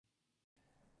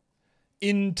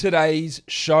In today's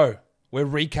show, we're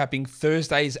recapping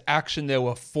Thursday's action. There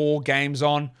were 4 games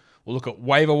on. We'll look at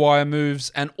waiver wire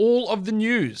moves and all of the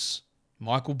news.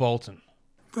 Michael Bolton.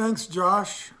 Thanks,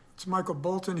 Josh. It's Michael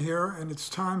Bolton here, and it's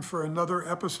time for another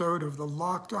episode of the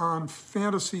Locked On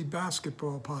Fantasy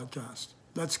Basketball Podcast.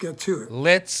 Let's get to it.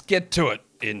 Let's get to it,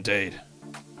 indeed.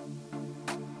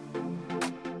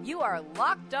 You are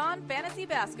Locked On Fantasy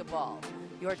Basketball,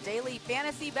 your daily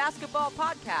fantasy basketball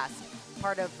podcast,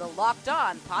 part of the Locked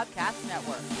On Podcast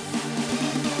Network.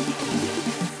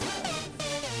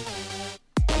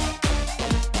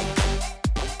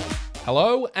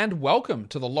 Hello and welcome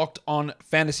to the Locked On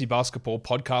Fantasy Basketball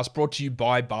Podcast, brought to you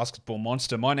by Basketball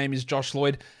Monster. My name is Josh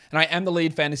Lloyd, and I am the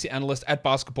lead fantasy analyst at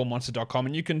basketballmonster.com,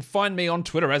 and you can find me on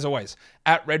Twitter, as always,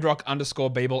 at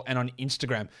redrock_Beeble, and on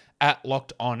Instagram, at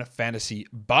Locked On Fantasy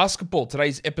Basketball.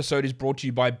 Today's episode is brought to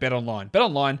you by BetOnline.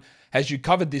 BetOnline has you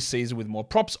covered this season with more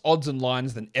props, odds, and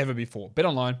lines than ever before.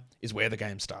 BetOnline is where the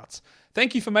game starts.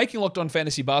 Thank you for making Locked On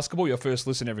Fantasy Basketball your first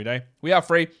listen every day. We are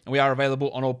free and we are available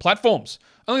on all platforms.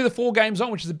 Only the 4 games on,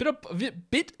 which is a bit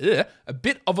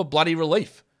of a bloody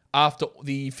relief after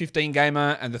the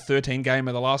 15-gamer and the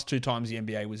 13-gamer the last 2 times the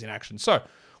NBA was in action. So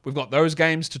we've got those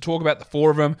games to talk about, the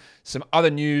 4 of them, some other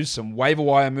news, some waiver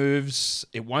wire moves.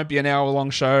 It won't be an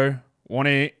hour-long show. Want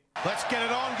it? Let's get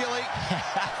it on, Gilly.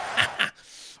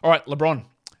 All right, LeBron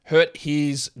hurt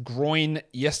his groin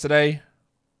yesterday.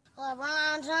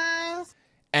 LeBron James.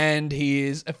 And he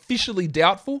is officially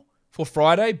doubtful for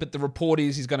Friday, but the report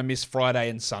is he's going to miss Friday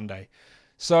and Sunday.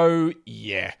 So,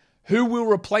 yeah. Who will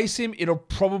replace him? It'll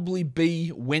probably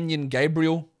be Wenyen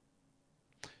Gabriel.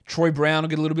 Troy Brown will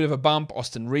get a little bit of a bump.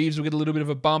 Austin Reeves will get a little bit of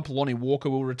a bump. Lonnie Walker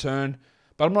will return.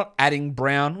 But I'm not adding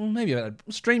Brown. Well, maybe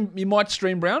you might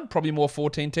stream Brown, probably more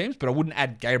 14 teams, but I wouldn't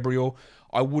add Gabriel.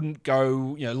 I wouldn't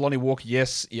go, Lonnie Walker,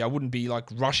 yes. Yeah, I wouldn't be like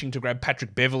rushing to grab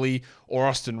Patrick Beverley or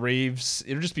Austin Reeves.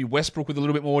 It'll just be Westbrook with a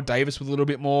little bit more, Davis with a little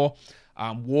bit more,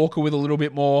 Walker with a little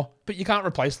bit more. But you can't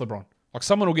replace LeBron. Like,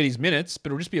 someone will get his minutes, but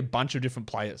it'll just be a bunch of different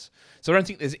players. So I don't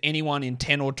think there's anyone in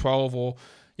 10 or 12 or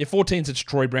 14s, it's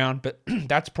Troy Brown. But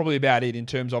that's probably about it in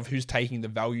terms of who's taking the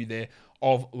value there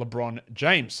of LeBron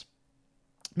James.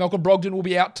 Malcolm Brogdon will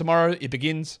be out tomorrow. It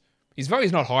begins. His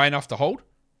value's not high enough to hold.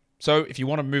 So if you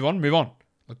want to move on, move on.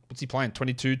 Like, what's he playing?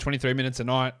 22, 23 minutes a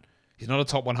night. He's not a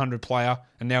top 100 player,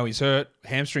 and now he's hurt.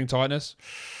 Hamstring tightness.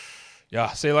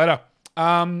 Yeah, see you later.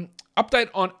 Update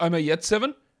on Omer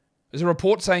Yurtseven. There's a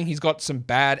report saying he's got some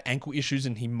bad ankle issues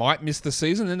and he might miss the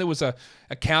season. Then there was a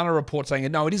counter report saying,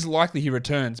 no, it is likely he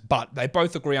returns, but they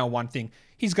both agree on one thing.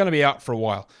 He's going to be out for a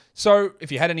while. So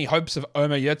if you had any hopes of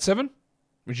Omer Yurtseven,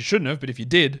 which you shouldn't have, but if you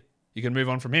did, you can move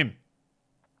on from him.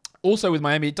 Also with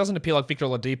Miami, it doesn't appear like Victor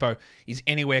Oladipo is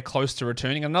anywhere close to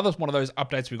returning. Another one of those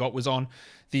updates we got was on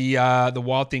the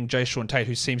Wild Thing, Jae'Sean Tate,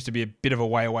 who seems to be a bit of a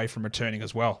way away from returning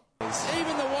as well.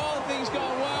 Even the Wild Thing's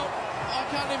gone well. I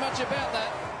can't do much about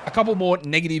that. A couple more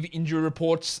negative injury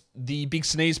reports. The big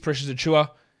sneeze, Precious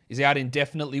Achiuwa, is out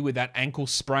indefinitely with that ankle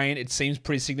sprain. It seems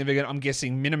pretty significant. I'm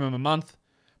guessing minimum a month,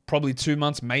 probably 2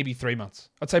 months, maybe 3 months.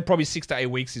 I'd say probably 6 to 8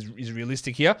 weeks is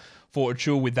realistic here for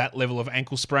Achiuwa with that level of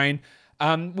ankle sprain.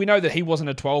 We know that he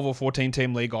wasn't a 12 or 14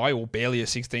 team league guy or barely a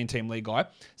 16 team league guy.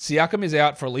 Siakam is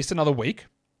out for at least another week.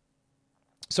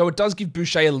 So it does give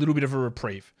Boucher a little bit of a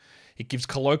reprieve. It gives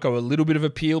Koloko a little bit of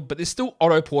appeal, but there's still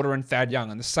Otto Porter and Thad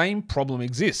Young, and the same problem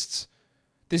exists.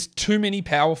 There's too many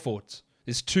power forwards.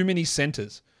 There's too many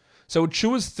centers. So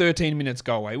Achiuwa's 13 minutes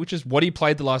go away, which is what he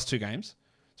played the last 2 games.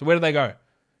 So where do they go?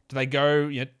 Do they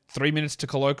go 3 minutes to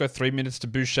Koloko, 3 minutes to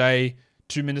Boucher,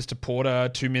 2 minutes to Porter,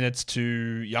 2 minutes to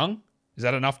Young? Is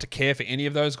that enough to care for any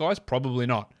of those guys? Probably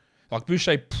not. Like,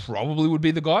 Boucher probably would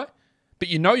be the guy, but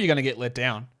you're going to get let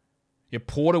down. Your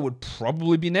Porter would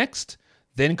probably be next,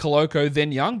 then Koloko,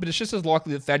 then Young, but it's just as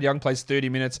likely that Thad Young plays 30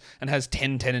 minutes and has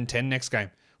 10, 10, and 10 next game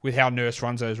with how Nurse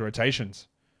runs those rotations.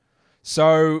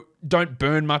 So don't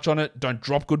burn much on it. Don't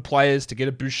drop good players to get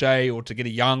a Boucher or to get a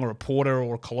Young or a Porter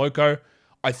or a Koloko.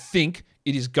 I think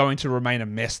it is going to remain a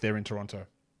mess there in Toronto.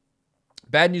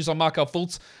 Bad news on Markelle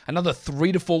Fultz. Another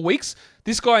 3 to 4 weeks.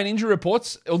 This guy in injury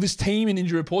reports, or this team in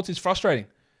injury reports, is frustrating.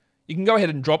 You can go ahead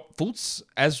and drop Fultz,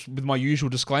 as with my usual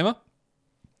disclaimer,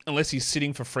 unless he's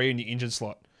sitting for free in your injured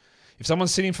slot. If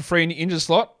someone's sitting for free in your injured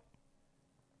slot,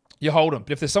 you hold him.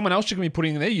 But if there's someone else you can be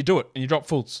putting in there, you do it, and you drop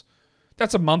Fultz.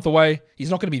 That's a month away. He's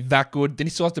not going to be that good. Then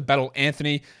he still has to battle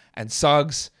Anthony and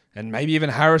Suggs, and maybe even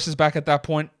Harris is back at that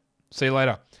point. See you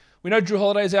later. We know Drew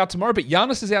Holiday is out tomorrow, but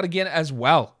Giannis is out again as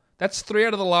well. That's 3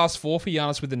 out of the last 4 for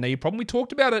Giannis with the knee problem. We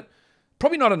talked about it,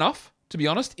 probably not enough, to be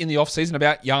honest, in the offseason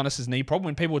about Giannis' knee problem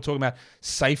when people were talking about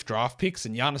safe draft picks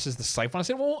and Giannis is the safe one. I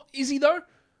said, well, is he though?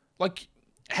 Like,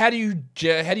 how do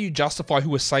you justify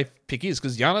who a safe pick is?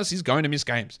 Because Giannis is going to miss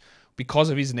games because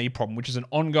of his knee problem, which is an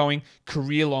ongoing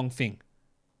career-long thing.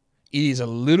 It is a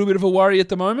little bit of a worry at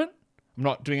the moment. I'm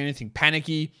not doing anything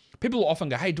panicky. People often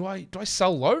go, hey, do I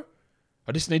sell low?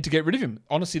 I just need to get rid of him.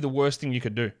 Honestly, the worst thing you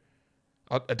could do.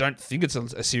 I don't think it's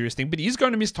a serious thing, but he is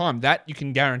going to miss time. That you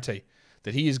can guarantee.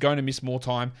 That he is going to miss more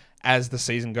time as the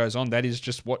season goes on. That is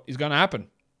just what is going to happen.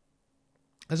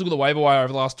 Let's look at the waiver wire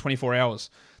over the last 24 hours.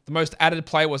 The most added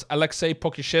player was Alexei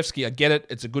Pokusevski. I get it.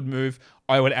 It's a good move.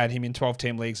 I would add him in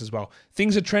 12-team leagues as well.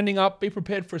 Things are trending up. Be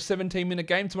prepared for a 17-minute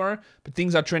game tomorrow, but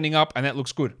things are trending up, and that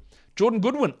looks good. Jordan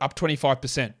Goodwin up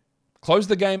 25%. Closed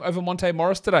the game over Monte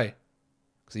Morris today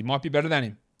because he might be better than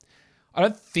him. I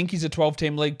don't think he's a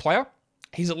 12-team league player.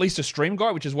 He's at least a stream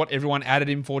guy, which is what everyone added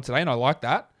him for today, and I like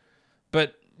that.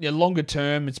 But longer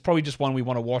term, it's probably just one we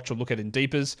want to watch or look at in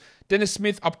deepers. Dennis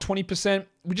Smith up 20%.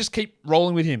 We just keep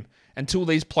rolling with him until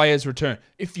these players return.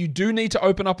 If you do need to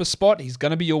open up a spot, he's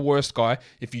going to be your worst guy.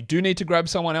 If you do need to grab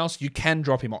someone else, you can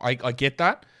drop him. I get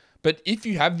that. But if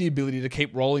you have the ability to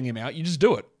keep rolling him out, you just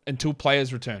do it until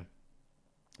players return.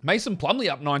 Mason Plumlee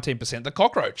up 19%. The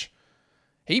cockroach.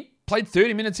 He played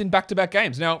 30 minutes in back-to-back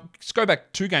games. Now, let's go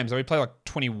back 2 games. He played like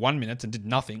 21 minutes and did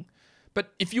nothing.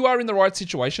 But if you are in the right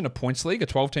situation, a points league, a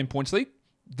 12-team points league,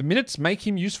 the minutes make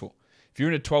him useful. If you're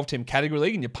in a 12-team category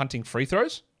league and you're punting free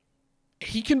throws,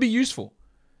 he can be useful.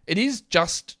 It is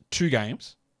just 2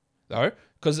 games, though,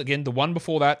 because, again, the one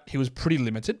before that, he was pretty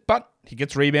limited, but he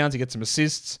gets rebounds, he gets some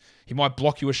assists, he might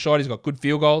block you a shot, he's got good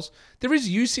field goals. There is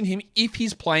use in him if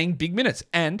he's playing big minutes,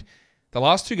 and the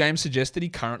last 2 games suggest that he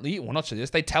currently, well, not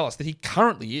suggest, they tell us that he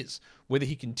currently is. Whether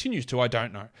he continues to, I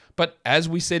don't know. But as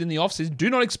we said in the offseason, do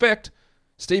not expect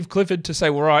Steve Clifford to say,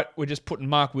 well, all right, we're just putting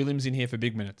Mark Williams in here for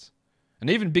big minutes. And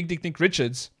even Big Dick Nick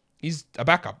Richards, he's a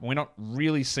backup. We're not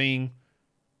really seeing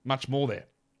much more there.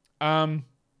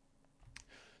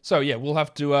 So yeah, we'll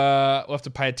have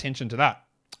to pay attention to that.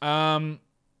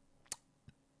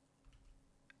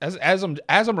 As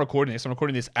I'm recording this, I'm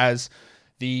recording this as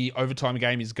the overtime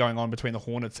game is going on between the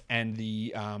Hornets and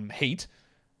the Heat.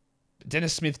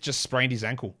 Dennis Smith just sprained his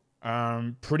ankle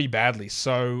pretty badly.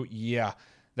 So yeah,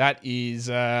 that is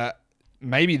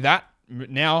maybe that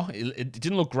now. It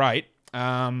didn't look great.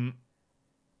 Yeah,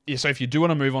 so if you do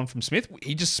want to move on from Smith,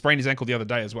 he just sprained his ankle the other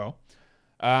day as well.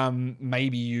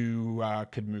 Maybe you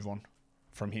could move on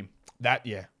from him. That,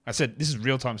 yeah. I said, this is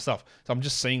real-time stuff. So I'm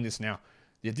just seeing this now.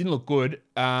 It didn't look good.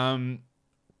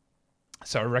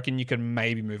 So I reckon you can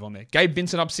maybe move on there. Gabe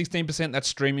Vincent up 16%. That's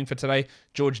streaming for today.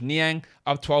 George Niang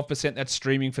up 12%. That's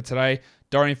streaming for today.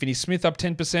 Dorian Finney-Smith up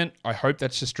 10%. I hope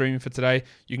that's just streaming for today.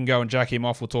 You can go and jack him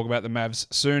off. We'll talk about the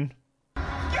Mavs soon. Get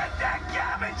that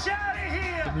garbage out of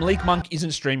here! But Malik Monk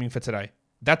isn't streaming for today.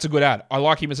 That's a good ad. I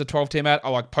like him as a 12-team ad. I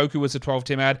like Poku as a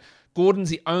 12-team ad. Gordon and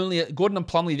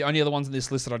Plumlee the only other ones on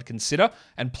this list that I'd consider,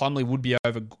 and Plumlee would be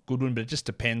over Goodwin, but it just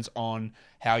depends on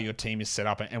how your team is set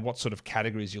up and what sort of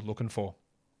categories you're looking for.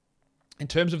 In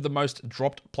terms of the most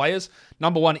dropped players,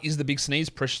 number 1 is the big sneeze,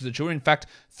 Precious Achiuwa. In fact,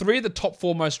 3 of the top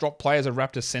 4 most dropped players are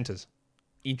Raptors centers,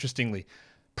 interestingly.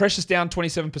 Precious down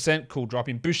 27%, cool drop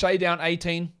him. Boucher down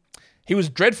 18%. He was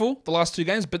dreadful the last 2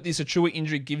 games, but this Achiuwa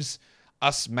injury gives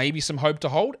us maybe some hope to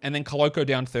hold, and then Koloko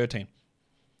down 13%.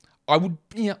 I'm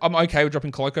okay with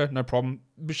dropping Koloko, no problem.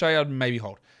 Boucher, I'd maybe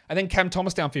hold. And then Cam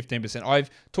Thomas down 15%. I've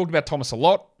talked about Thomas a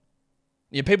lot.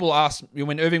 Yeah, people asked,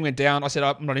 when Irving went down, I said,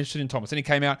 I'm not interested in Thomas. Then he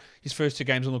came out, his first 2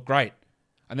 games looked great.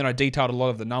 And then I detailed a lot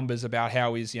of the numbers about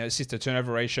how his assist to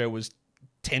turnover ratio was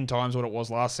 10 times what it was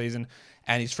last season,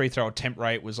 and his free throw attempt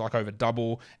rate was like over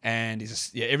double, and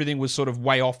everything was sort of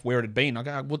way off where it had been. I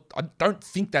go, well, I don't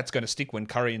think that's going to stick when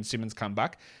Curry and Simmons come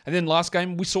back. And then last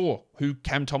game, we saw who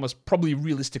Cam Thomas probably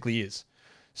realistically is.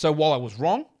 So while I was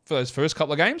wrong for those first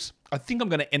couple of games, I think I'm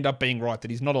going to end up being right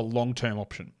that he's not a long-term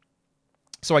option.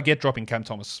 So I get dropping Cam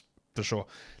Thomas for sure.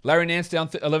 Larry Nance down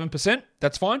 11%.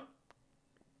 That's fine.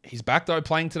 He's back, though,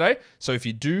 playing today. So if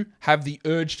you do have the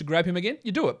urge to grab him again,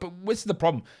 you do it. But what's the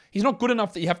problem? He's not good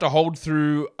enough that you have to hold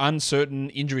through uncertain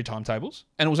injury timetables.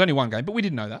 And it was only 1 game, but we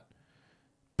didn't know that.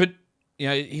 But,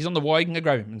 he's on the wire. You can go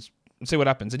grab him and see what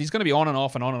happens. And he's going to be on and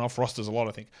off rosters a lot,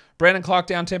 I think. Brandon Clark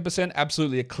down 10%.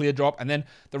 Absolutely a clear drop. And then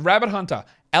the Rabbit Hunter,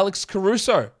 Alex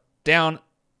Caruso, down,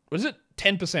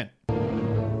 10%.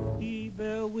 Be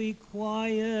very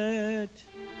quiet.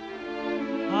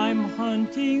 I'm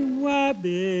hunting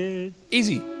rabbits.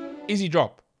 Easy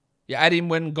drop. You add him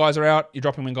when guys are out, you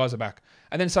drop him when guys are back.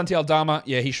 And then Santi Aldama,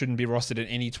 he shouldn't be rostered in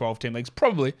any 12-team leagues,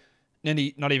 probably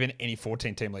not even any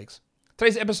 14-team leagues.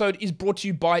 Today's episode is brought to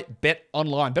you by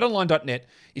BetOnline. BetOnline.net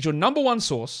is your number 1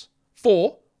 source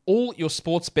for all your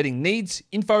sports betting needs,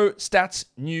 info, stats,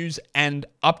 news, and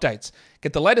updates.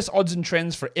 Get the latest odds and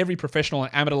trends for every professional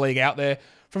and amateur league out there.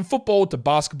 From football to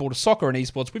basketball to soccer and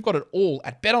esports, we've got it all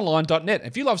at betonline.net.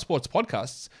 If you love sports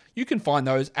podcasts, you can find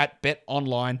those at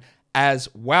betonline as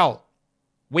well.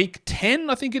 Week 10,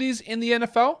 I think it is, in the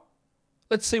NFL.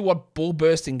 Let's see what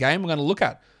ball-bursting game we're going to look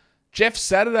at. Jeff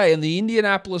Saturday and the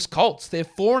Indianapolis Colts. They're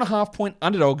 4.5-point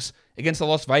underdogs against the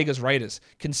Las Vegas Raiders.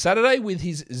 Can Saturday, with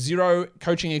his zero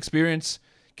coaching experience,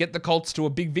 get the Colts to a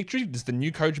big victory? Does the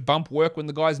new coach bump work when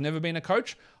the guy's never been a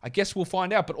coach? I guess we'll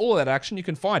find out. But all of that action you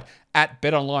can find at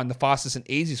BetOnline, the fastest and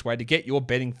easiest way to get your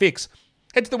betting fix.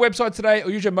 Head to the website today or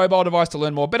use your mobile device to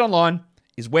learn more. BetOnline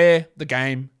is where the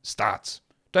game starts.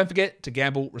 Don't forget to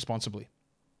gamble responsibly.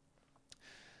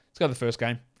 Let's go to the first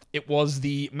game. It was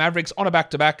the Mavericks on a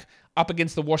back-to-back up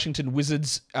against the Washington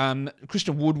Wizards.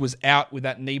 Christian Wood was out with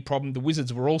that knee problem. The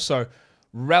Wizards were also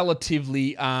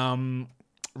relatively thin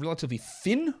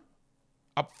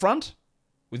up front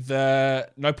with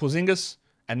no Porzingis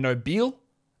and no Beal,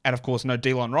 and of course no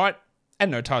Delon Wright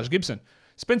and no Taj Gibson.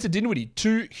 Spencer Dinwiddie,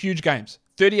 2 huge games,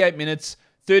 38 minutes,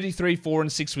 33, 4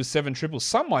 and 6 with 7 triples.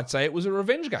 Some might say it was a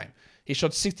revenge game. He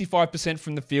shot 65%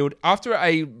 from the field. After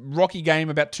a rocky game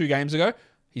about 2 games ago,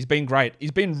 he's been great.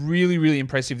 He's been really, really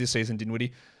impressive this season,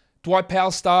 Dinwiddie. Dwight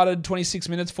Powell started 26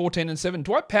 minutes, 14 and 7.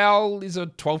 Dwight Powell is a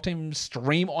 12-team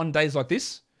stream on days like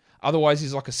this. Otherwise,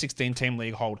 he's like a 16-team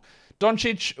league hold.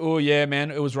 Doncic, oh yeah, man,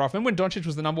 it was rough. Remember when Doncic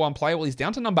was the number 1 player? Well, he's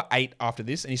down to number 8 after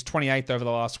this, and he's 28th over the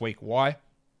last week. Why?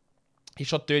 He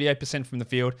shot 38% from the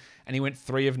field, and he went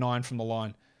 3 of 9 from the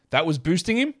line. That was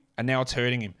boosting him, and now it's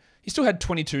hurting him. He still had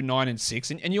 22, 9, and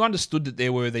 6, and you understood that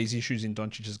there were these issues in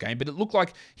Doncic's game, but it looked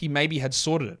like he maybe had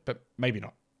sorted it, but maybe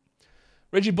not.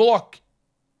 Reggie Bullock,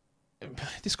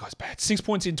 this guy's bad. 6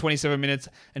 points in 27 minutes,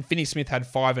 and Finney Smith had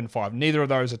 5 and 5. Neither of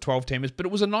those are 12-teamers, but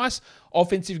it was a nice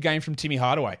offensive game from Timmy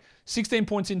Hardaway. 16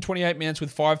 points in 28 minutes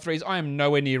with 5 threes. I am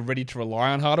nowhere near ready to rely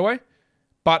on Hardaway,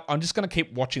 but I'm just going to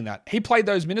keep watching that. He played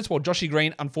those minutes while Joshy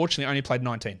Green, unfortunately, only played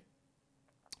 19.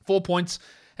 4 points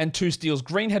and 2 steals.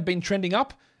 Green had been trending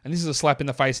up, and this is a slap in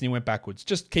the face, and he went backwards.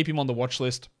 Just keep him on the watch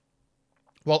list.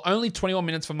 While only 21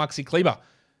 minutes for Maxi Kleber,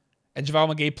 and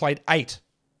JaVale McGee played 8.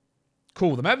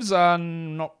 Cool. The Mavs are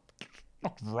not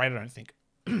great, I don't think.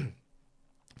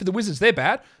 For the Wizards, they're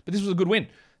bad, but this was a good win.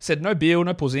 Said no Beal,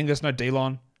 no Porzingis, no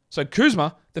Delon. So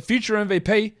Kuzma, the future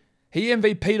MVP, he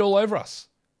MVP'd all over us.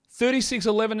 36,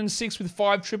 11, and 6 with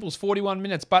 5 triples, 41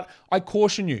 minutes. But I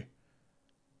caution you,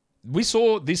 we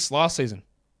saw this last season.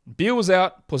 Beal was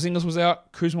out, Porzingis was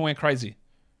out, Kuzma went crazy.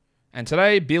 And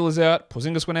today, Beal is out,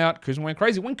 Porzingis went out, Kuzma went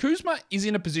crazy. When Kuzma is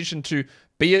in a position to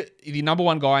be the number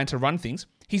 1 guy and to run things,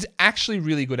 he's actually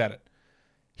really good at it.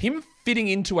 Him fitting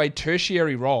into a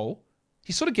tertiary role,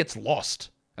 he sort of gets lost.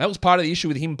 And that was part of the issue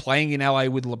with him playing in LA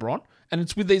with LeBron, and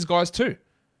it's with these guys too.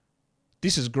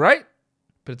 This is great,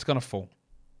 but it's going to fall.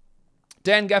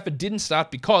 Dan Gafford didn't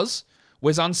start because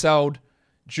Wes Unseld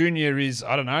Jr. is,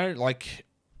 I don't know.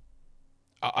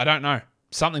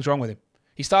 Something's wrong with him.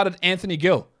 He started Anthony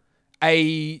Gill,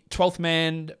 a 12th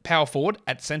man power forward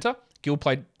at center. Gill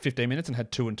played 15 minutes and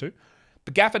had 2 and 2.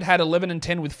 But Gafford had 11 and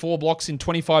 10 with 4 blocks in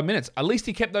 25 minutes. At least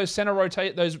he kept those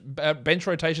bench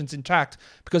rotations intact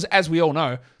because, as we all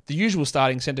know, the usual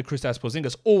starting center, Kristaps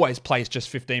Porzingis, always plays just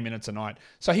 15 minutes a night.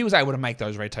 So he was able to make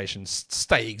those rotations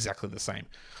stay exactly the same.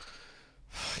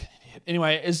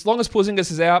 Anyway, as long as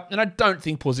Porzingis is out, and I don't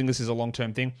think Porzingis is a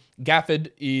long-term thing, Gafford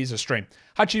is a stream.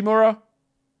 Hachimura,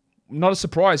 not a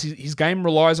surprise. His game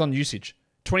relies on usage.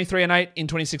 23 and 8 in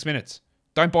 26 minutes.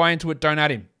 Don't buy into it. Don't add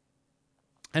him.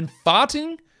 And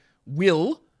farting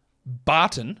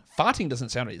doesn't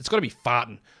sound right. It's got to be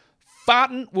farting.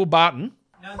 Farting will Barton.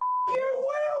 No, you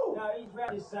will! No, he's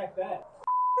ready to sack that. Run,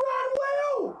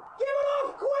 Will! Give it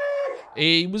off quick!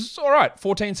 He was all right.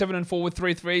 14, 7, and 4 with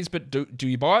 3 threes, but do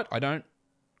you buy it? I don't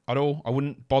at all. I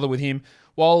wouldn't bother with him.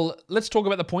 Well, let's talk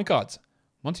about the point guards.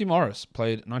 Monty Morris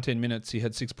played 19 minutes. He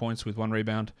had 6 points with 1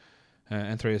 rebound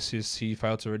and 3 assists. He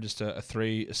failed to register a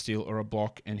 3, a steal, or a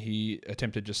block, and he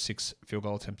attempted just 6 field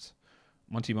goal attempts.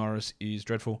 Monty Morris is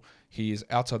dreadful. He is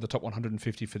outside the top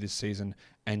 150 for this season,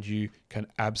 and you can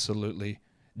absolutely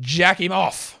jack him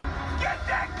off. Get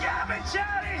that garbage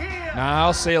out of here! Nah,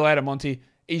 I'll see you later, Monty.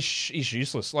 He's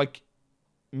useless. Like,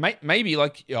 maybe,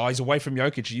 he's away from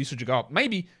Jokic. Usage to go up.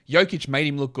 Maybe Jokic made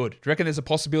him look good. Do you reckon there's a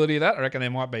possibility of that? I reckon there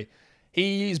might be.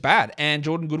 He's bad, and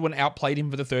Jordan Goodwin outplayed him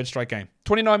for the 3rd straight game.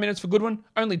 29 minutes for Goodwin,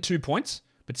 only 2 points,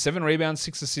 but 7 rebounds,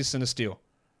 6 assists, and a steal.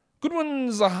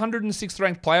 Goodwin's a 106th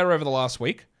ranked player over the last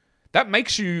week. That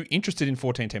makes you interested in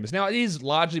 14-teamers. Now, it is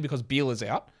largely because Beal is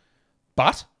out,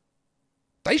 but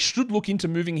they should look into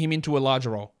moving him into a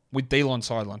larger role. with Delon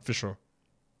sideline for sure.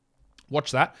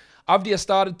 Watch that. Avdia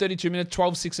started 32 minutes,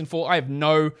 12, 6, and 4. I have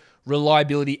no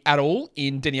reliability at all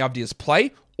in Denny Avdia's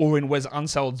play or in Wes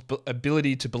Unseld's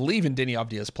ability to believe in Denny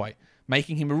Avdia's play,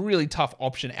 making him a really tough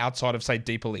option outside of, say,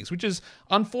 deeper leagues, which is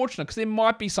unfortunate because there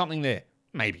might be something there.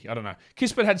 Maybe. I don't know.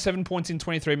 Kispert had 7 points in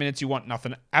 23 minutes. You want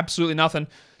nothing, absolutely nothing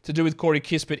to do with Corey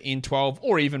Kispert in 12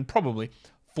 or even probably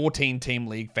 14-team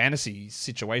league fantasy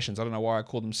situations. I don't know why I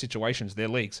call them situations. They're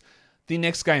leagues. The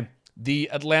next game, the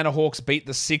Atlanta Hawks beat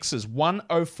the Sixers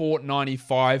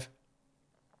 104-95.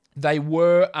 They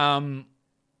were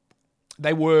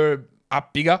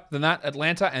up bigger than that,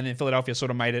 Atlanta, and then Philadelphia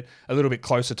sort of made it a little bit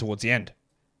closer towards the end.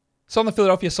 So on the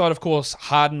Philadelphia side, of course,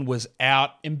 Harden was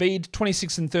out. Embiid,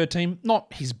 26 and 13,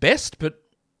 not his best, but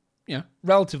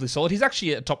relatively solid. He's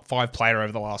actually a top 5 player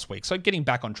over the last week, so getting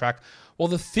back on track. While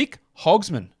the thick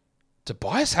hogsman,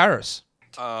 Tobias Harris.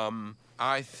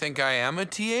 I think I am a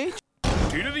TH.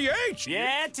 T to the H.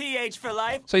 Yeah, TH for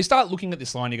life. So you start looking at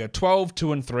this line, you go 12,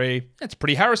 2, and 3. That's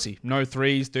pretty Harrisy. No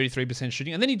threes, 33%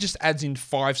 shooting. And then he just adds in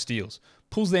 5 steals,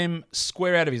 pulls them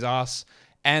square out of his ass,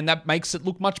 and that makes it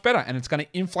look much better. And it's going to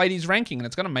inflate his ranking, and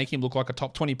it's going to make him look like a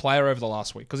top 20 player over the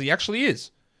last week, because he actually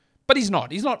is. But he's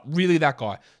not. He's not really that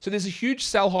guy. So there's a huge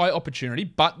sell high opportunity.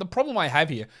 But the problem I have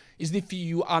here is that if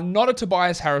you are not a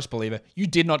Tobias Harris believer, you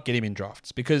did not get him in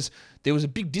drafts because there was a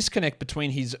big disconnect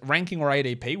between his ranking or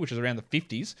ADP, which is around the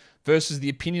 50s, versus the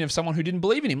opinion of someone who didn't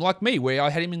believe in him, like me, where I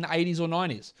had him in the 80s or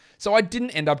 90s. So I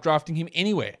didn't end up drafting him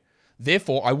anywhere.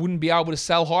 Therefore, I wouldn't be able to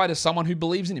sell high to someone who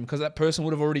believes in him because that person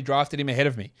would have already drafted him ahead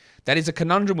of me. That is a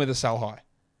conundrum with a sell high.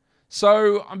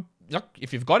 So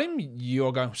if you've got him,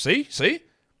 you're going, see?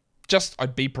 Just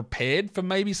I'd be prepared for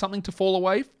maybe something to fall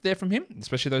away there from him,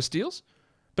 especially those steals.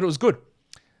 But it was good.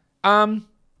 Had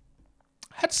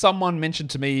someone mention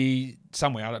to me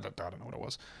somewhere, I don't know what it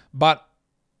was, but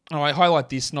I highlight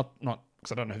this, not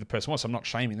because I don't know who the person was, so I'm not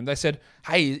shaming them. They said,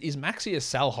 hey, is Maxey a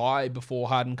sell high before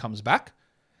Harden comes back?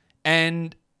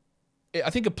 And I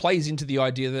think it plays into the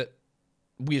idea that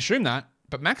we assume that,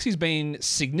 but Maxey's been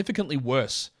significantly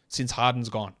worse since Harden's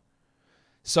gone.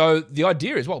 So the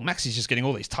idea is, well, Maxey's just getting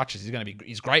all these touches.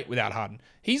 He's great without Harden.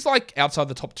 He's like outside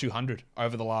the top 200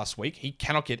 over the last week. He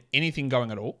cannot get anything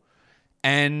going at all.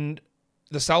 And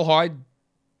the sell high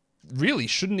really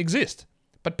shouldn't exist.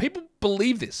 But people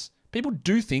believe this. People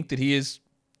do think that he is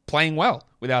playing well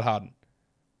without Harden.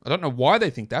 I don't know why they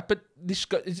think that, but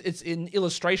it's an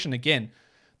illustration again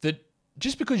that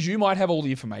just because you might have all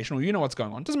the information or you know what's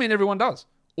going on doesn't mean everyone does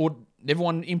or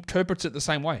everyone interprets it the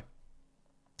same way.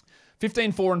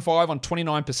 15, 4, and 5 on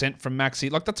 29% from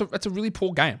Maxey. Like, that's a really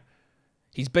poor game.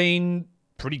 He's been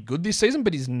pretty good this season,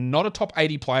 but he's not a top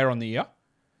 80 player on the year.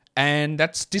 And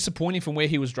that's disappointing from where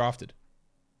he was drafted.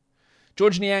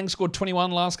 George Niang scored 21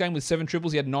 last game with 7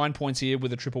 triples. He had 9 points here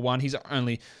with a 1-1. He's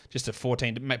only just a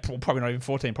 14, probably not even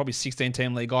 14, probably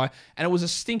 16-team league guy. And it was a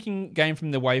stinking game from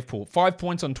the wave pool. 5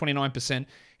 points on 29%.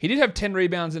 He did have 10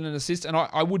 rebounds and an assist, and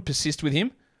I would persist with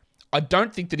him. I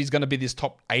don't think that he's going to be this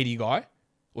top 80 guy.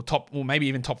 Or maybe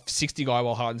even top 60 guy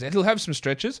while Harden's out. He'll have some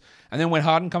stretches. And then when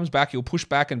Harden comes back, he'll push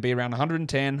back and be around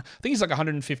 110. I think he's like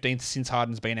 115th since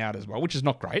Harden's been out as well, which is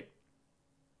not great.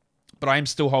 But I am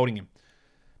still holding him.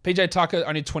 PJ Tucker,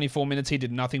 only 24 minutes. He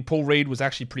did nothing. Paul Reed was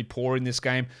actually pretty poor in this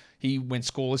game. He went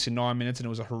scoreless in 9 minutes and it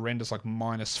was a horrendous like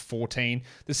minus 14.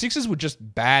 The Sixers were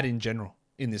just bad in general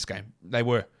in this game. They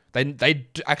were. They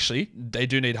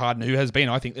do need Harden, who has been,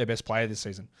 I think, their best player this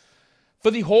season. For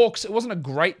the Hawks, it wasn't a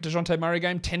great DeJounte Murray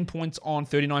game. 10 points on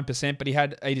 39%, but he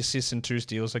had 8 assists and 2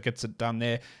 steals, so it gets it done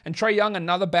there. And Trae Young,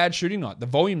 another bad shooting night. The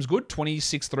volume's good,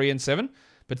 26, 3, and 7,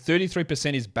 but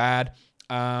 33% is bad.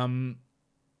 10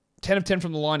 of 10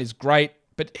 from the line is great,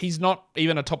 but he's not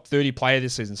even a top 30 player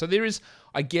this season. So there is,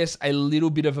 I guess, a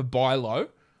little bit of a buy low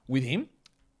with him.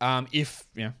 If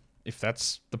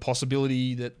that's the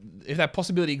possibility if that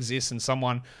possibility exists and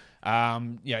someone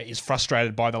is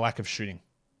frustrated by the lack of shooting.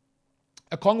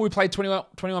 Okongwu played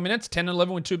 21 minutes, 10 and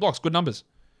 11 with 2 blocks. Good numbers.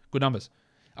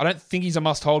 I don't think he's a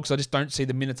must-hold because I just don't see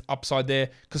the minutes upside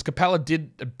there because Capella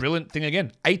did a brilliant thing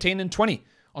again. 18 and 20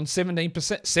 on 17%,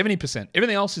 70%.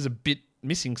 Everything else is a bit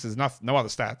missing because there's no other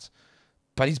stats.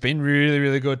 But he's been really,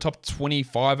 really good. Top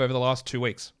 25 over the last 2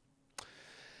 weeks.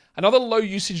 Another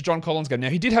low-usage John Collins game. Now,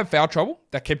 he did have foul trouble.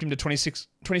 That kept him to 26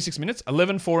 minutes,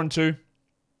 11, 4, and 2.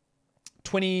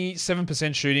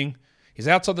 27% shooting. He's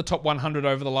outside the top 100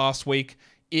 over the last week.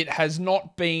 It has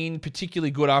not been particularly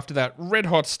good after that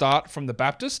red-hot start from the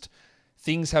Baptist.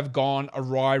 Things have gone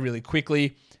awry really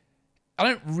quickly. I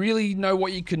don't really know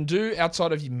what you can do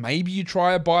outside of maybe you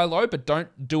try a buy low, but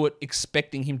don't do it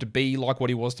expecting him to be like what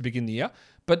he was to begin the year.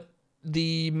 But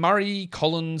the Murray,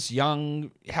 Collins,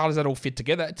 Young, how does that all fit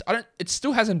together? It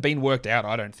still hasn't been worked out,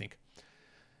 I don't think.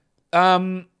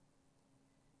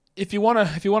 If you want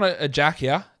a jack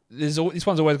here, this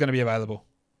one's always going to be available.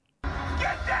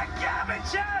 Get that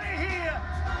garbage out of here!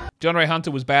 DeAndre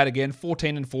Hunter was bad again,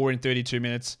 14 and 4 in 32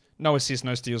 minutes. No assists,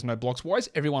 no steals, no blocks. Why is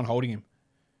everyone holding him?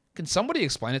 Can somebody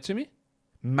explain it to me?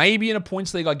 Maybe in a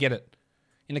points league, I get it.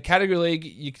 In a category league,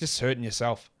 you're just hurting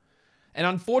yourself. And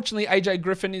unfortunately, AJ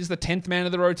Griffin is the 10th man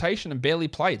of the rotation and barely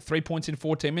played. 3 points in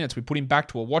 14 minutes. We put him back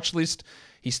to a watch list.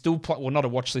 He's still, not a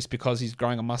watch list because he's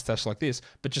growing a mustache like this,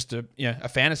 but just a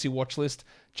fantasy watch list.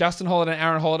 Justin Holiday and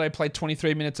Aaron Holiday played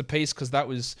 23 minutes apiece because that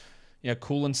was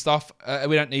cool and stuff.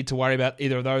 We don't need to worry about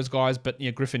either of those guys, but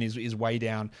Griffin is way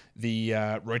down the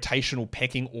rotational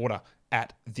pecking order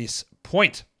at this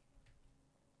point.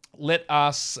 Let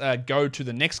us go to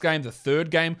the next game, the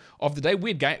third game of the day.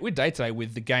 Weird day today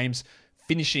with the games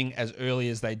finishing as early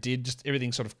as they did. Just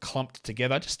everything sort of clumped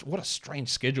together. Just what a strange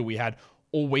schedule we had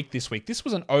all week this week. This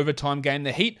was an overtime game.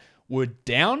 The Heat were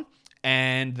down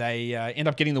and they end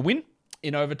up getting the win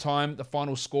in overtime. The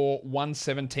final score,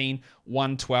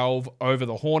 117-112 over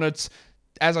the Hornets.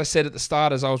 As I said at the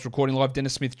start, as I was recording live,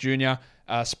 Dennis Smith Jr.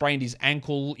 Sprained his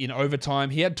ankle in overtime.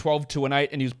 He had 12, 2, and 8,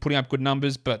 and he was putting up good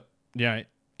numbers, but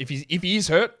if he is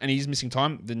hurt and he's missing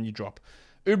time, then you drop.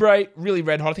 Oubre, really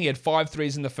red hot. I think he had 5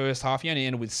 threes in the first half. He only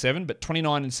ended with 7, but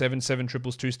 29 and 7, 7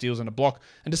 triples, 2 steals, and a block.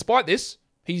 And despite this,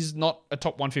 he's not a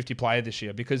top 150 player this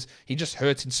year because he just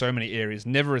hurts in so many areas.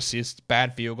 Never assists,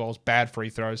 bad field goals, bad free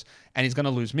throws, and he's going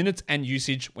to lose minutes and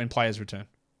usage when players return.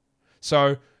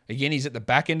 So, again, he's at the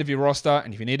back end of your roster,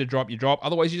 and if you need to drop, you drop.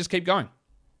 Otherwise, you just keep going.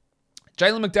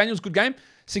 Jalen McDaniels, good game.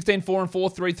 16, 4 and 4,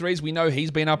 3 threes. We know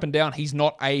he's been up and down. He's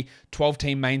not a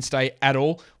 12-team mainstay at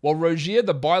all. While Rozier,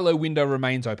 the buy low window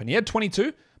remains open. He had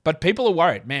 22, but people are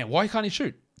worried. Man, why can't he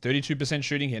shoot? 32%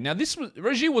 shooting here. Now,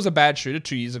 Rozier was a bad shooter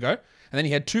 2 years ago, and then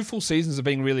he had 2 full seasons of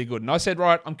being really good. And I said,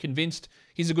 right, I'm convinced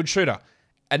he's a good shooter.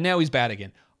 And now he's bad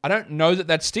again. I don't know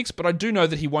that sticks, but I do know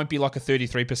that he won't be like a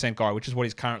 33% guy, which is what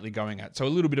he's currently going at. So a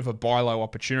little bit of a buy low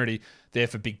opportunity there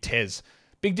for Big Tez.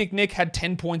 Big Dick Nick had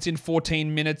 10 points in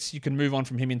 14 minutes. You can move on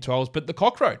from him in 12s. But the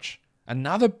Cockroach,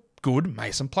 another good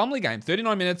Mason Plumlee game.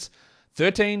 39 minutes,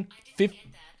 13, 15.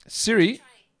 Siri,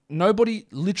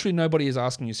 literally nobody is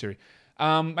asking you, Siri.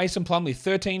 Mason Plumlee,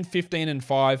 13, 15, and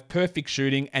 5. Perfect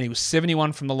shooting, and he was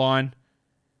 71 from the line.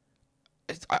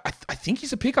 I think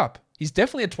he's a pickup. He's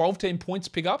definitely a 12-team points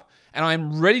pickup, and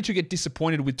I'm ready to get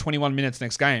disappointed with 21 minutes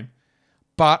next game.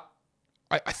 But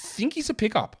I think he's a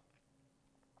pickup.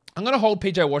 I'm going to hold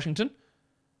PJ Washington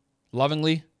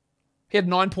lovingly. He had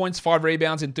 9 points, 5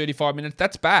 rebounds in 35 minutes.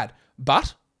 That's bad.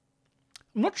 But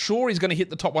I'm not sure he's going to hit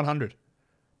the top 100.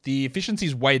 The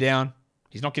efficiency's way down.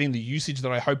 He's not getting the usage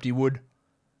that I hoped he would.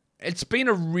 It's been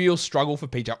a real struggle for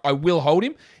PJ. I will hold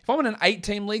him. If I'm in an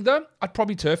 8-team league, though, I'd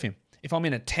probably turf him. If I'm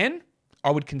in a 10,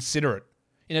 I would consider it.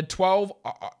 In a 12,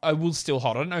 I will still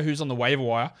hold. I don't know who's on the waiver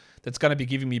wire that's going to be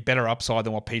giving me better upside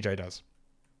than what PJ does.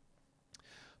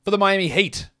 For the Miami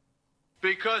Heat,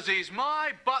 Because he's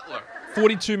my butler.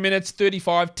 42 minutes,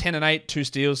 35, 10 and 8, 2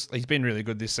 steals. He's been really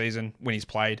good this season when he's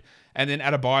played. And then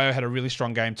Adebayo had a really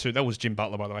strong game too. That was Jim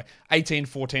Butler, by the way. 18,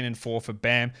 14, and 4 for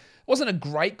Bam. Wasn't a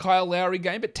great Kyle Lowry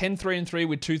game, but 10, 3, and 3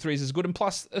 with 2 threes is good. And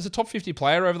plus, as a top 50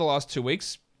 player over the last 2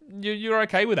 weeks, you're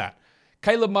okay with that.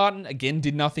 Caleb Martin, again,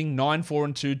 did nothing. 9, 4,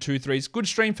 and 2, 2 threes. Good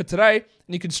stream for today.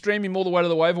 And you can stream him all the way to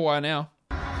the waiver wire now.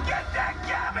 Get that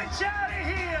garbage out of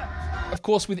here! Of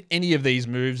course, with any of these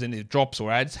moves and drops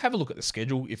or adds, have a look at the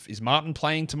schedule. Is Martin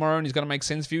playing tomorrow and he's going to make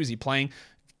sense for you? Is he playing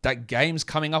that game's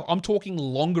coming up? I'm talking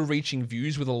longer reaching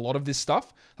views with a lot of this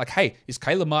stuff. Like, hey, is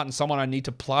Caleb Martin someone I need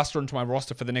to plaster into my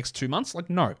roster for the next 2 months? Like,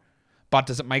 no. But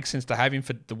does it make sense to have him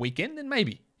for the weekend? Then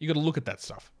maybe. You got to look at that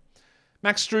stuff.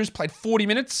 Max Strus played 40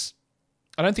 minutes.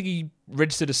 I don't think he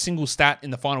registered a single stat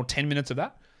in the final 10 minutes of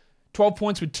that. 12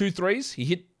 points with 2 threes.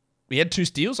 He had 2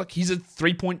 steals. Like, he's a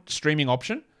 3-point streaming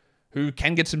option who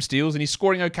can get some steals, and he's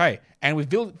scoring okay. And with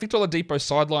Victor Oladipo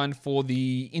sidelined for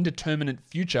the indeterminate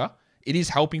future, it is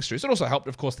helping Strus. It also helped,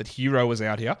 of course, that Hero was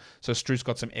out here, so Strus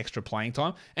got some extra playing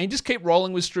time. And you just keep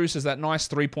rolling with Strus as that nice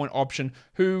 3-point option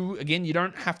who, again, you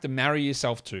don't have to marry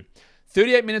yourself to.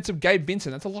 38 minutes of Gabe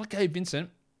Vincent. That's a lot of Gabe Vincent.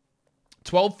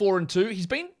 12, 4, and 2. He's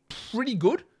been pretty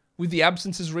good with the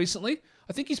absences recently.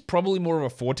 I think he's probably more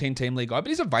of a 14-team league guy, but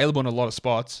he's available in a lot of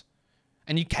spots.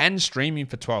 And you can stream him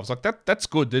for 12s. Like, that's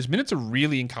good. Those minutes are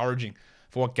really encouraging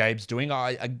for what Gabe's doing.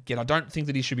 I don't think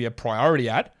that he should be a priority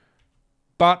at,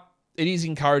 but it is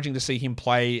encouraging to see him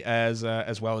play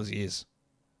as well as he is.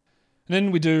 And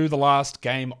then we do the last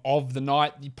game of the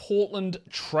night, the Portland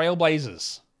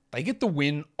Trailblazers They get the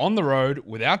win on the road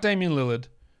without Damian Lillard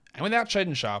and without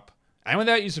Shaedon Sharpe and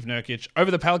without Yusuf Nurkic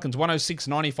over the Pelicans,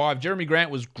 106-95. Jeremy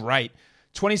Grant was great.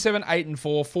 27, 8 and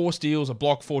 4, 4 steals, a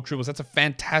block, 4 triples. That's a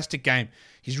fantastic game.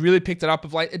 He's really picked it up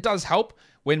of late. It does help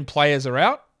when players are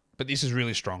out, but this is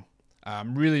really strong.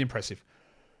 Really impressive.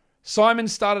 Simon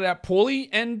started out poorly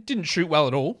and didn't shoot well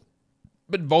at all,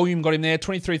 but volume got him there.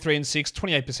 23, 3 and 6,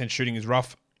 28% shooting is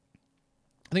rough.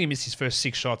 I think he missed his first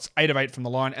 6 shots, 8 of 8 from the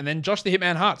line. And then Josh the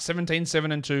Hitman Hart, 17,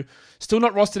 7 and 2. Still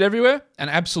not rostered everywhere and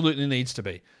absolutely needs to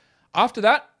be. After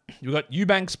that, you've got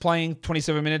Eubanks playing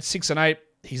 27 minutes, 6 and 8.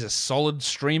 He's a solid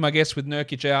stream, I guess, with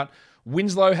Nurkic out.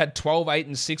 Winslow had 12, 8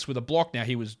 and 6 with a block. Now,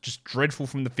 he was just dreadful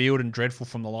from the field and dreadful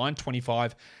from the line,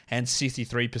 25 and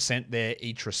 63% there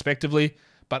each respectively.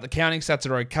 But the counting stats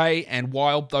are okay, and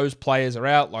while those players are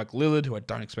out, like Lillard, who I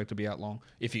don't expect to be out long,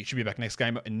 if he should be back next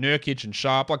game, and Nurkic and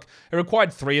Sharpe, like it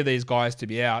required 3 of these guys to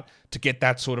be out to get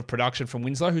that sort of production from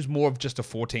Winslow, who's more of just a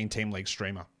 14-team league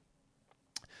streamer.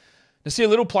 Nasir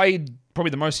Little played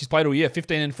probably the most he's played all year,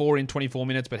 15 and 4 in 24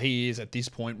 minutes, but he is at this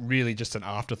point really just an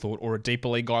afterthought or a deeper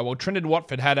league guy. While Trendon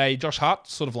Watford had a Josh Hart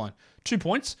sort of line, 2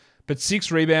 points, but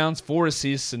 6 rebounds, 4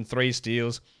 assists, and 3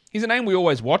 steals. He's a name we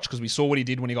always watch because we saw what he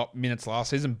did when he got minutes last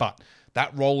season, but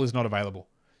that role is not available.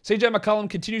 CJ McCollum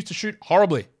continues to shoot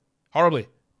horribly,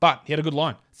 but he had a good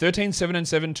line. 13, 7 and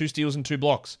 7, 2 steals and 2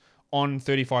 blocks on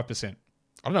 35%. I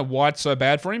don't know why it's so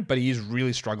bad for him, but he is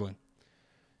really struggling.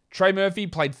 Trey Murphy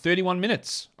played 31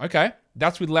 minutes. Okay,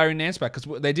 that's with Larry Nance back because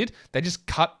what they did, they just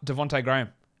cut Devontae Graham.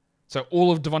 So all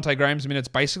of Devontae Graham's minutes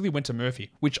basically went to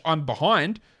Murphy, which I'm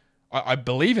behind. I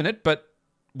believe in it, but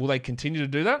will they continue to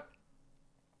do that?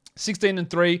 16 and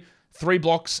 3, 3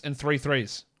 blocks and 3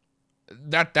 threes.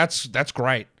 That's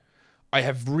great. I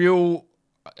have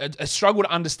a struggle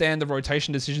to understand the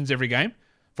rotation decisions every game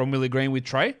from Willie Green with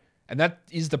Trey, and that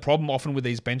is the problem often with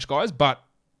these bench guys, but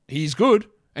he's good.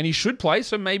 And he should play,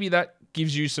 so maybe that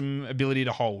gives you some ability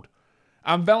to hold.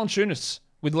 Valanciunas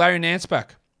with Larry Nance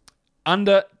back.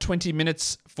 Under 20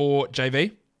 minutes for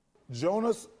JV.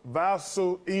 Jonas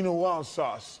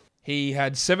Valanciunas. He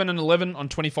had 7 and 11 on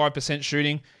 25%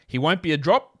 shooting. He won't be a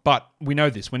drop, but we know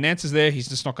this. When Nance is there, he's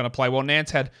just not going to play well.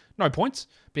 Nance had no points,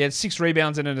 but he had 6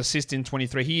 rebounds and an assist in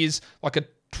 23. He is like a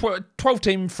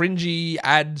 12-team fringy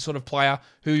ad sort of player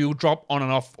who you'll drop on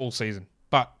and off all season.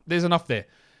 But there's enough there.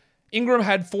 Ingram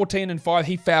had 14 and 5.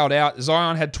 He fouled out.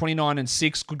 Zion had 29 and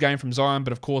 6. Good game from Zion,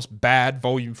 but of course, bad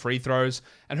volume free throws.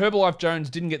 And Herbalife Jones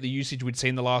didn't get the usage we'd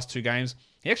seen the last 2 games.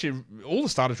 All the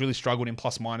starters really struggled in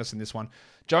plus minus in this one.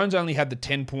 Jones only had the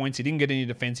 10 points. He didn't get any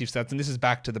defensive stats, and this is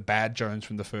back to the bad Jones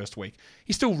from the first week.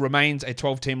 He still remains a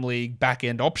 12-team league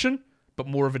back-end option, but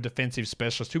more of a defensive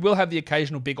specialist who will have the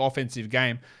occasional big offensive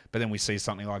game, but then we see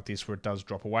something like this where it does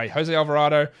drop away. Jose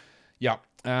Alvarado,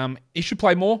 he should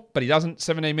play more, but he doesn't.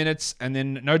 17 minutes, and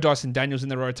then no Dyson Daniels in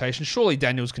the rotation. Surely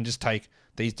Daniels can just take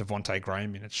these Devontae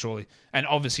Graham minutes, surely. And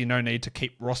obviously no need to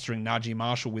keep rostering Najee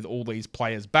Marshall with all these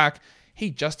players back. He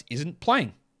just isn't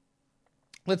playing.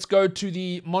 Let's go to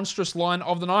the monstrous line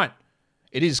of the night.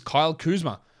 It is Kyle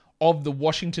Kuzma of the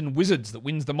Washington Wizards that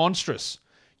wins the monstrous.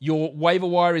 Your waiver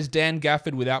wire is Dan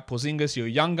Gafford without Porzingis. Your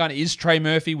young gun is Trey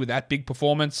Murphy with that big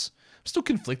performance. I'm still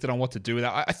conflicted on what to do with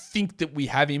that. I think that we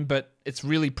have him, but it's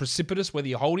really precipitous whether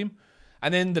you hold him.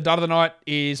 And then the dud of the night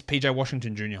is PJ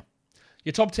Washington Jr.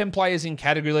 Your top 10 players in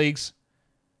category leagues.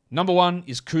 Number 1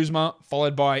 is Kuzma,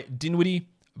 followed by Dinwiddie,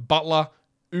 Butler,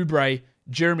 Oubre,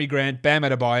 Jeremy Grant, Bam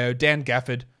Adebayo, Dan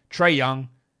Gafford, Trae Young,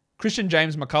 Christian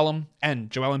James McCollum, and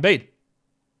Joel Embiid.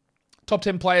 Top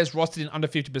 10 players rostered in under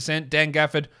 50%. Dan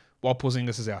Gafford, while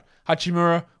Porzingis is out.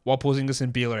 Hachimura, while Porzingis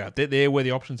and Beal are out. They're where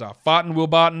the options are. Farton, Will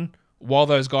Barton, while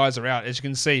those guys are out, as you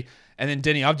can see. And then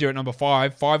Denny Avdia at number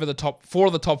 5. 4 of the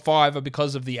top 5 are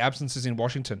because of the absences in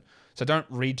Washington. So don't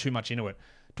read too much into it.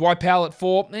 Dwight Powell at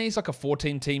 4. He's like a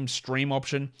 14-team stream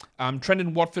option.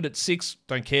 Trendon Watford at 6.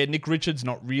 Don't care. Nick Richards,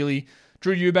 not really.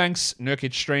 Drew Eubanks,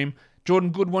 Nurkic stream. Jordan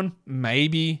Goodwin,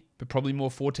 maybe, but probably more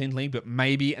 14 league, but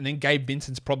maybe. And then Gabe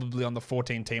Vincent's probably on the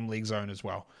 14-team league zone as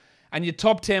well. And your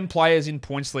top 10 players in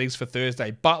points leagues for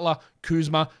Thursday. Butler,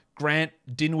 Kuzma, Grant,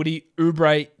 Dinwiddie,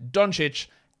 Oubre, Doncic,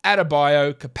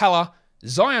 Adebayo, Capella,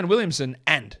 Zion Williamson,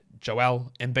 and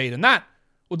Joel Embiid. And that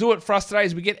will do it for us today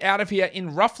as we get out of here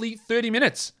in roughly 30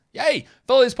 minutes. Yay!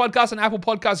 Follow this podcast on Apple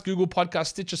Podcasts, Google Podcasts,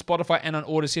 Stitcher, Spotify, and on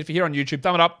Odyssey. If you're here on YouTube,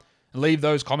 thumb it up and leave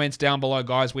those comments down below,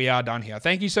 guys. We are done here.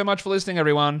 Thank you so much for listening,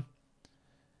 everyone.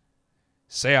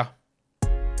 See ya.